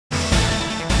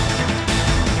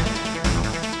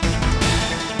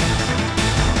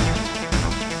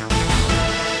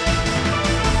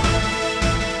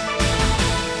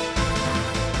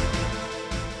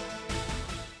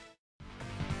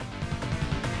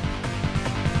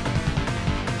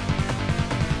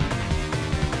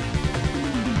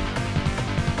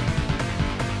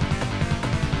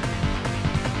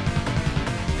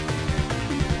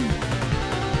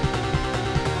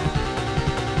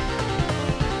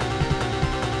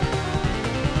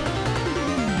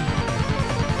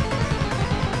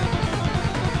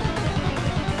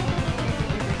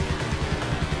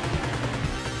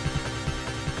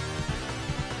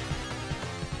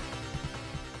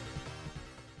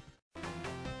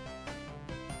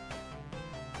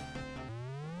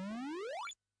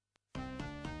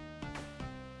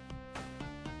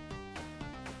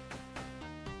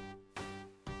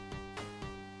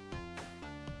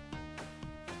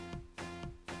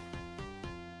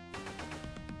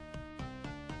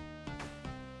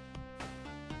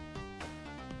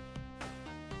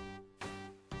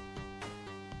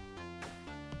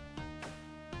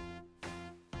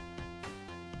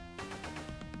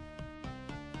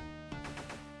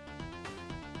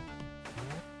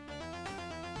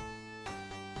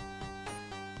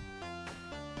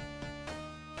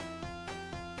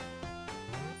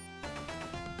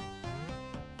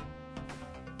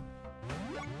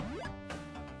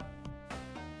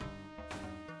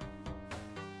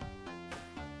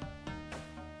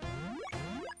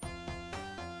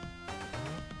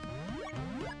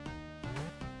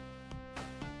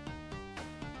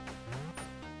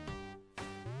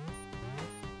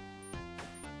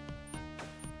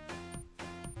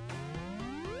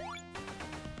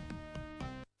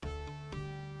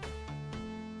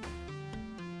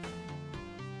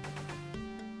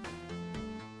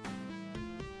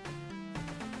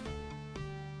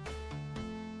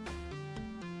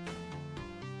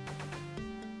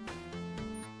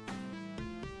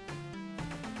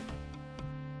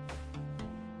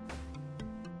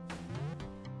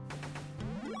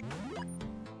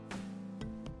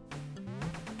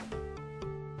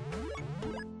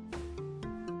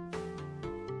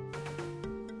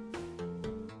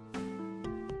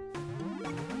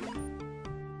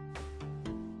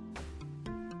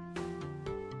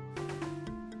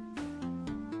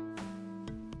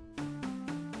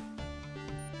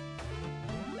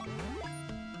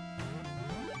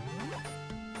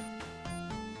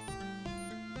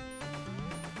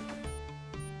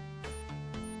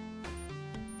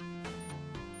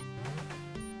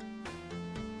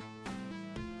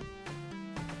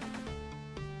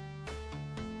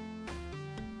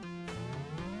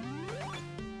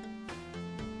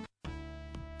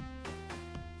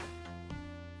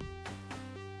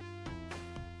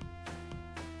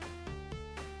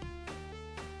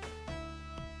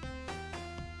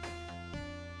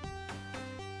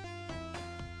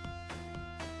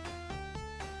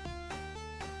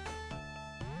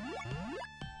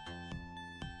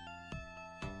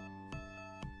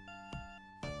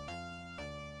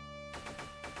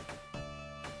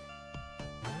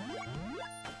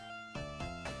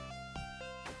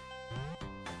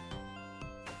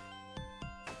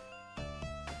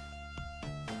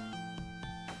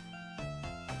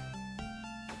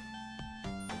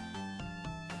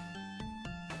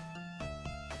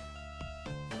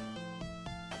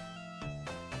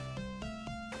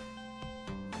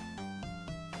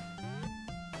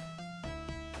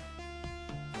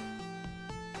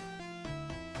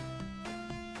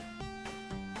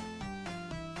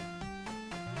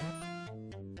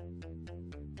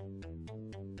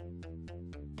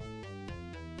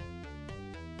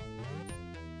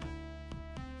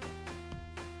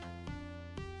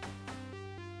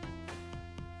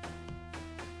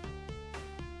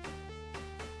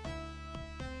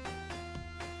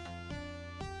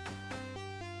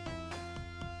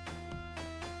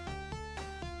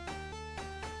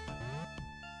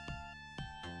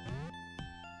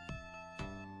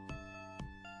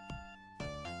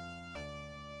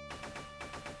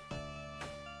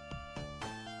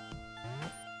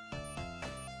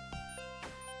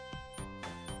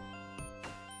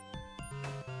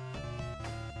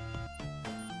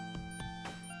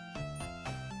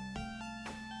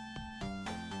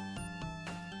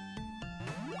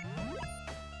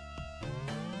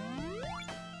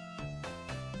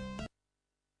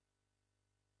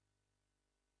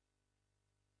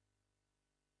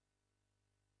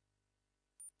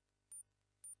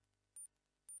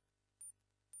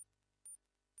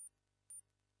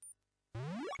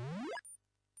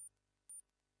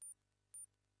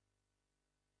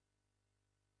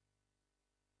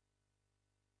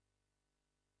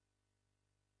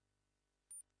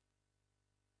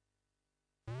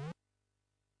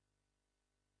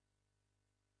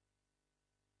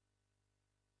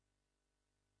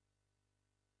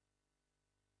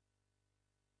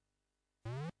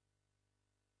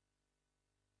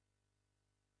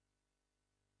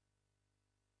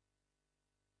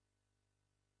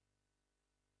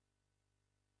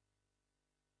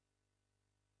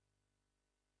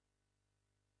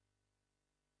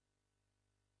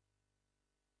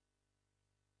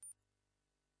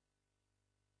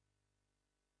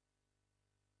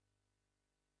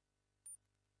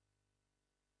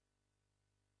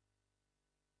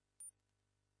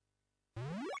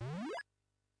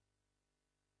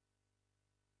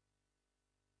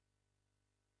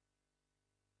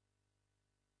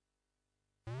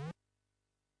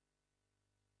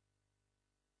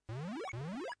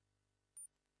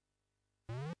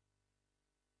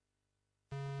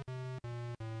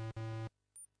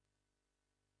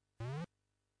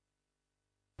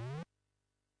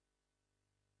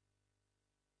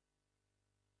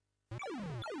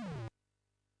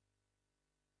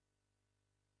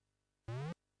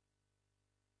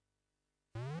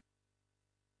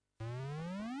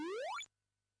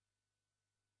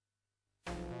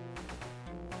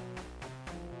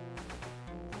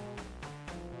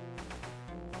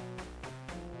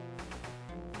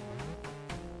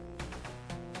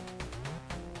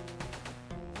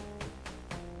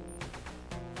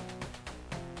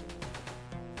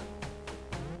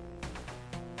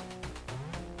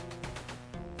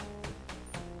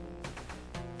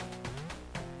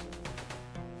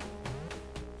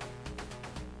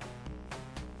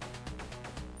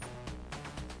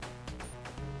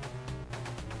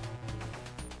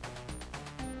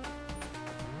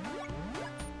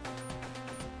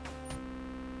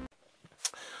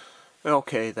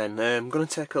Okay then, I'm going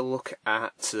to take a look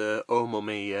at Oh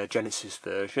Mummy Genesis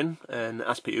version, and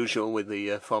as per usual with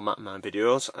the format of my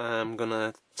videos, I'm going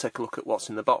to take a look at what's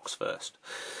in the box first.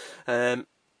 I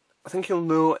think you'll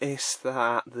notice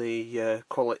that the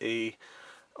quality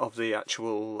of the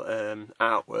actual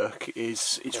artwork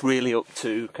it's really up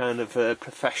to kind of a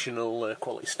professional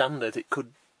quality standard. It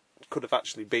could have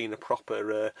actually been a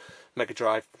proper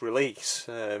Megadrive release.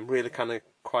 Really kind of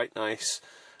quite nice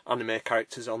anime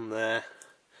characters on there,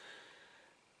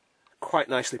 quite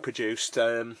nicely produced.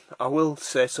 I will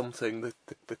say something,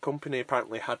 the company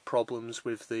apparently had problems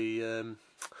with the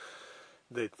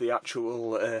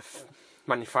actual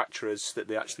manufacturers that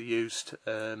they actually used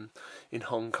in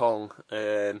Hong Kong.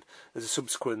 As a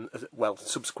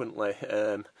subsequently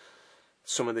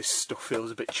some of this stuff feels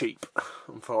a bit cheap,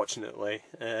 unfortunately.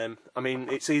 I mean,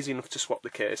 it's easy enough to swap the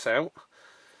case out.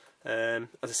 As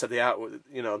I said, the artwork,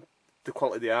 you know, the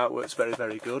quality of the artwork's very,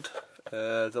 very good.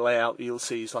 The layout you'll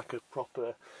see is like a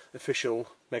proper official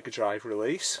Megadrive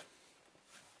release.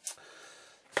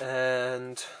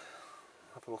 And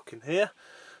have a look in here.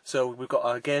 So we've got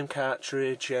our game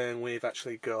cartridge, and we've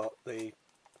actually got the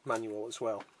manual as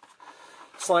well.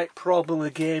 Slight problem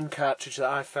with the game cartridge that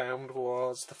I found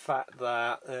was the fact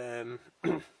that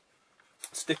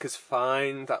sticker's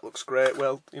fine, that looks great,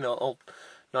 well, you know, all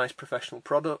nice professional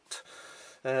product.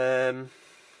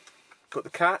 But the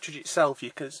cartridge itself,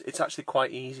 it's actually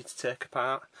quite easy to take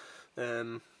apart.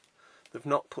 They've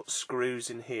not put screws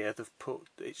in here. They've put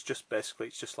it's just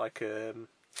like a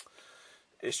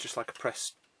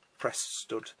press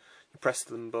stud. You press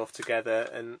them both together,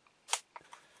 and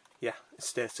yeah, it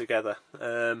stays together.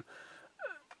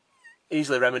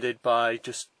 Easily remedied by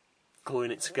just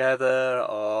gluing it together,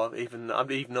 or even I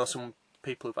even know some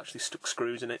people have actually stuck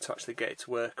screws in it to actually get it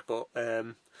to work. But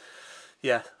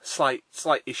yeah, slight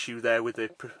issue there with the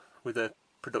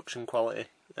production quality.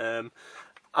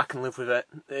 I can live with it.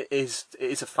 It is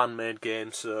a fan-made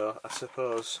game, so I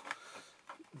suppose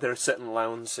there are certain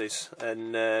allowances,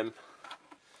 and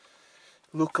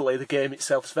luckily the game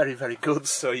itself is very, very good,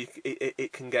 so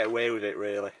it can get away with it,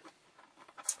 really.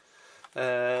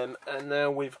 And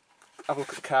now we've have a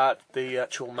look at the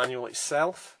actual manual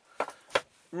itself.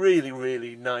 Really,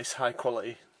 really nice,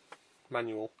 high-quality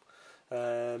manual.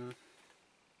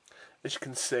 As you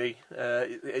can see,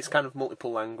 it's kind of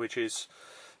multiple languages,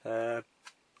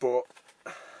 but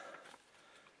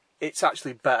it's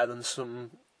actually better than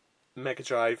some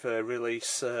Megadrive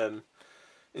release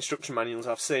instruction manuals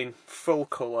I've seen. Full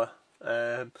colour,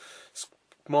 it's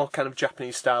more kind of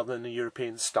Japanese style than the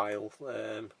European style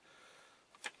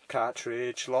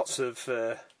cartridge. Lots of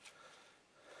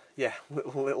yeah,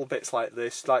 little bits like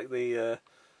this, like the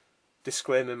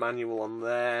disclaimer manual on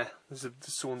there. There's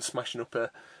someone smashing up a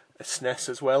SNES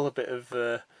as well, a bit of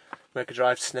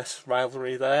Megadrive SNES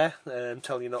rivalry there,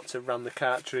 telling you not to ram the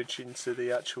cartridge into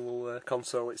the actual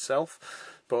console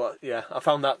itself. But yeah, I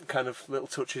found that kind of little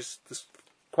touches, there's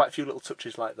quite a few little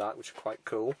touches like that which are quite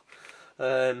cool.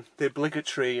 The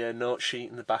obligatory note sheet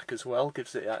in the back as well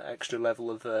gives it that extra level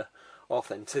of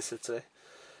authenticity.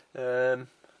 A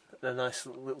nice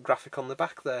little graphic on the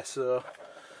back there. So,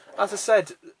 as I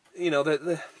said, you know,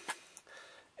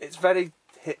 it's very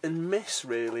hit and miss,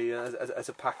 really, as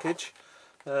a package.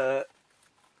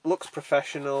 Looks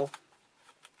professional.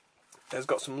 It's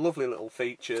got some lovely little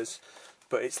features,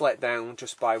 but it's let down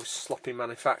just by sloppy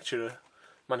manufacture,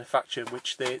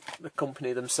 which the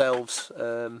company themselves,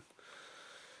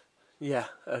 yeah,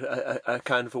 are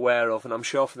kind of aware of, and I'm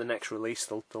sure for the next release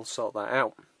they'll sort that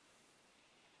out.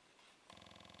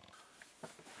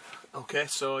 Okay,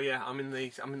 so yeah, I'm in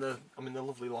the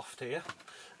lovely loft here,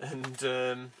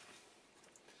 and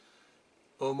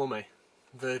Oh Mummy,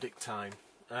 verdict time.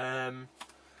 I'm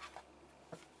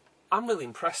really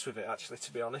impressed with it, actually,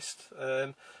 to be honest.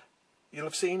 You'll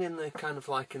have seen in the kind of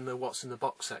like in the what's in the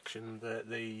box section that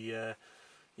the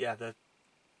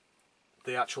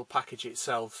actual package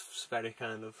itself is very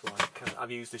kind of like,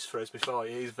 I've used this phrase before,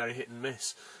 it is very hit and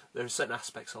miss. There are certain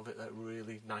aspects of it that are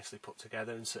really nicely put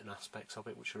together, and certain aspects of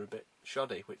it which are a bit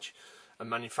shoddy, which are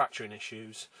manufacturing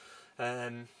issues.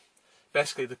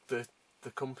 Basically,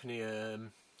 the company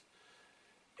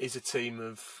is a team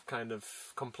of kind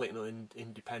of complete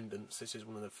independents. This is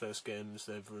one of the first games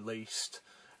they've released,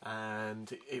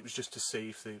 and it was just to see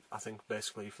if they, I think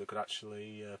basically if they could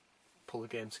actually pull a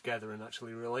game together and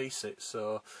actually release it.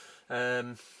 So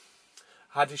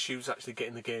had issues actually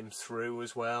getting the game through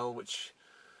as well, which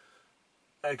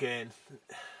again,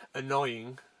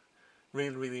 annoying,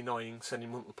 really annoying,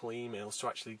 sending multiple emails to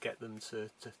actually get them to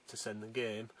send the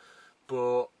game.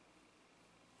 But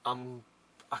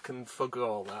I can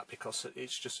forgo all that, because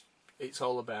it's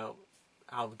all about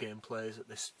how the game plays at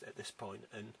this point,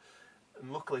 and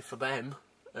luckily for them,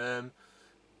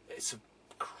 it's a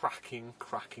cracking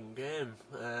game.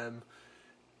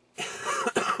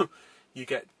 You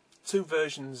get 2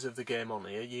 versions of the game on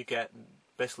here. You get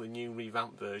basically a new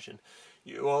revamped version.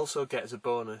 You also get as a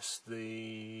bonus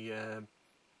a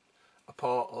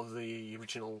part of the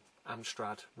original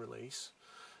Amstrad release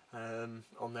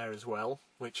on there as well,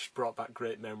 which brought back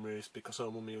great memories, because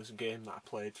Oh Mummy was a game that I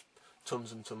played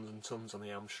tons and tons and tons on the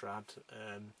Amstrad.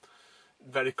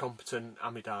 Very competent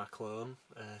Amidar clone,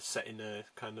 set in a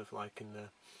kind of like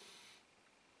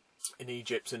in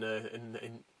Egypt,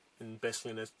 in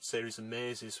basically in a series of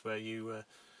mazes where you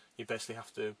basically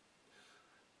have to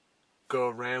go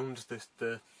around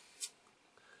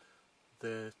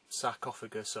the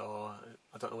sarcophagus, or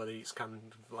I don't know whether it's kind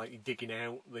of like you're digging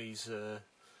out these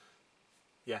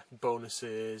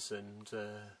bonuses and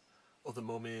other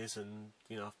mummies, and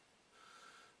you know,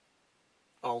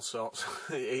 all sorts.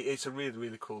 It's a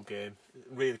really cool game,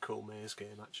 really cool maze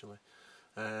game actually,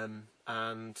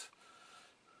 and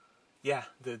yeah,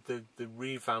 the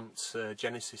revamped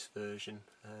Genesis version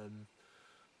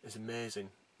is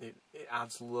amazing. It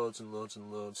adds loads and loads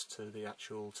and loads to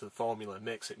the formula. It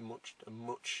makes it a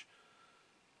much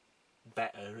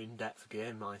better, in-depth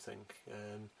game, I think.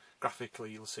 Graphically,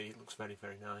 you'll see it looks very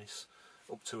nice,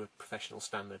 up to a professional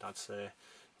standard, I'd say.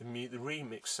 The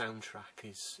remix soundtrack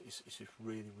is just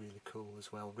really cool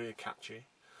as well, really catchy.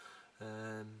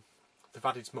 They've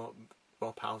added more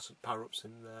power-ups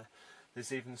in there.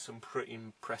 There's even some pretty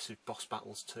impressive boss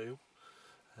battles too,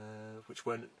 which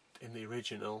weren't in the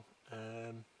original.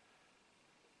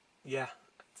 Yeah,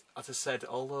 as I said,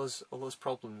 all those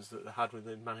problems that they had with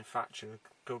the manufacturer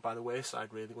go by the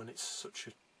wayside really when it's such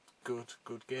a good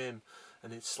game,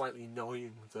 and it's slightly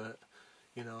annoying that,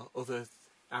 you know, other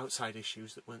outside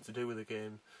issues that weren't to do with the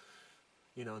game,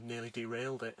 you know, nearly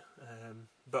derailed it.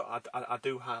 But I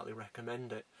do highly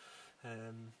recommend it.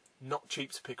 Not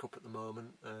cheap to pick up at the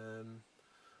moment.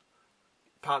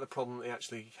 Part of the problem they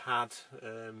actually had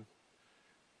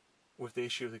with the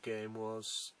issue of the game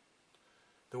was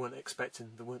they weren't expecting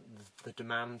the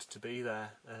demand to be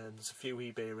there. There's a few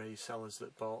eBay resellers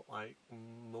that bought like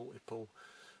multiple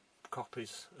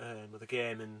copies of the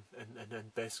game, and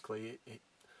basically it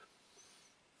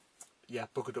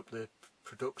buggered up the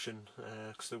production,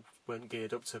 because they weren't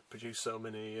geared up to produce so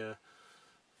many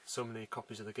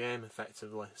copies of the game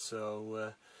effectively.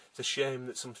 So it's a shame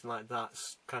that something like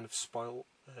that's kind of spoilt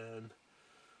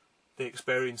the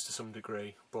experience to some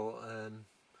degree. But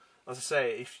as I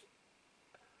say,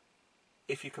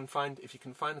 if you can find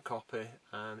a copy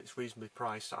and it's reasonably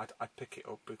priced, I'd pick it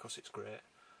up because it's great.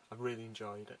 I've really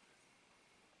enjoyed it.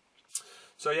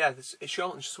 So yeah, it's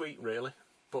short and sweet really,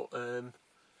 but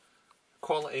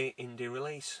quality indie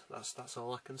release. That's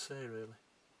all I can say really.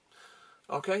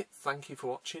 Okay, thank you for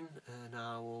watching, and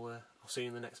I'll see you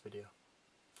in the next video.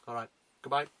 Alright,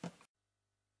 goodbye.